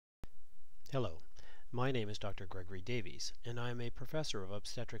Hello, my name is Dr. Gregory Davies, and I am a professor of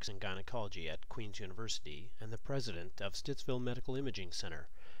Obstetrics and Gynecology at Queen's University and the president of Stittsville Medical Imaging Center,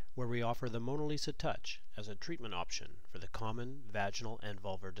 where we offer the MonaLisa Touch as a treatment option for the common vaginal and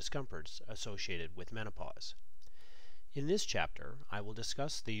vulvar discomforts associated with menopause. In this chapter, I will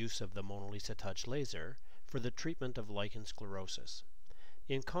discuss the use of the MonaLisa Touch laser for the treatment of lichen sclerosus.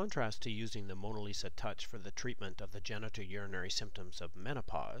 In contrast to using the MonaLisa Touch for the treatment of the genitourinary symptoms of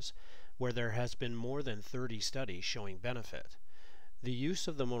menopause, where there has been more than 30 studies showing benefit, the use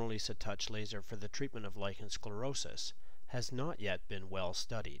of the MonaLisa Touch laser for the treatment of lichen sclerosus has not yet been well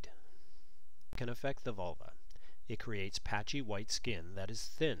studied. It can affect the vulva. It creates patchy white skin that is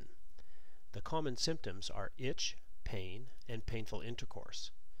thin. The common symptoms are itch, pain, and painful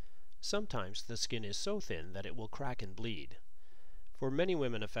intercourse. Sometimes the skin is so thin that it will crack and bleed. For many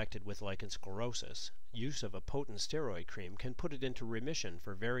women affected with lichen sclerosus, use of a potent steroid cream can put it into remission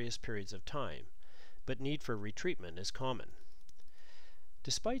for various periods of time, but need for retreatment is common.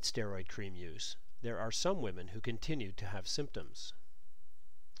 Despite steroid cream use, there are some women who continue to have symptoms.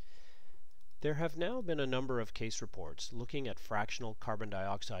 There have now been a number of case reports looking at fractional carbon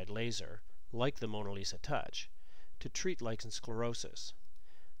dioxide laser, like the MonaLisa Touch, to treat lichen sclerosus.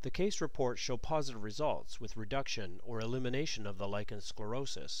 The case reports show positive results with reduction or elimination of the lichen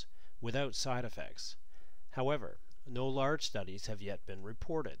sclerosus without side effects. However, no large studies have yet been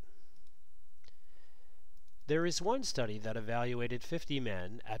reported. There is one study that evaluated 50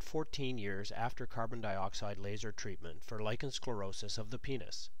 men at 14 years after carbon dioxide laser treatment for lichen sclerosus of the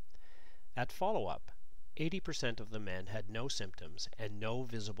penis. At follow-up, 80% of the men had no symptoms and no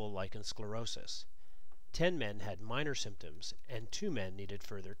visible lichen sclerosus. 10 men had minor symptoms, and 2 men needed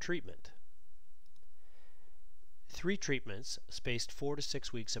further treatment. 3 treatments, spaced 4 to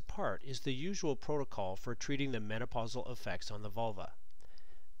 6 weeks apart, is the usual protocol for treating the menopausal effects on the vulva.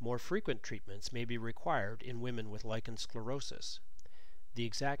 More frequent treatments may be required in women with lichen sclerosus. The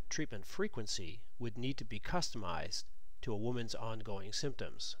exact treatment frequency would need to be customized to a woman's ongoing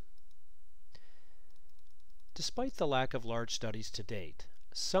symptoms. Despite the lack of large studies to date,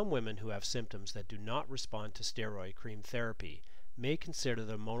 some women who have symptoms that do not respond to steroid cream therapy may consider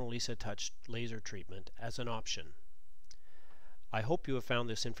the MonaLisa Touch laser treatment as an option. I hope you have found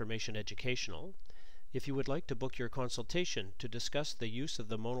this information educational. If you would like to book your consultation to discuss the use of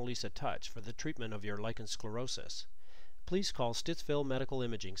the MonaLisa Touch for the treatment of your lichen sclerosus, please call Stittsville Medical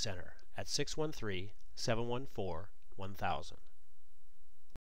Imaging Center at 613-714-1000.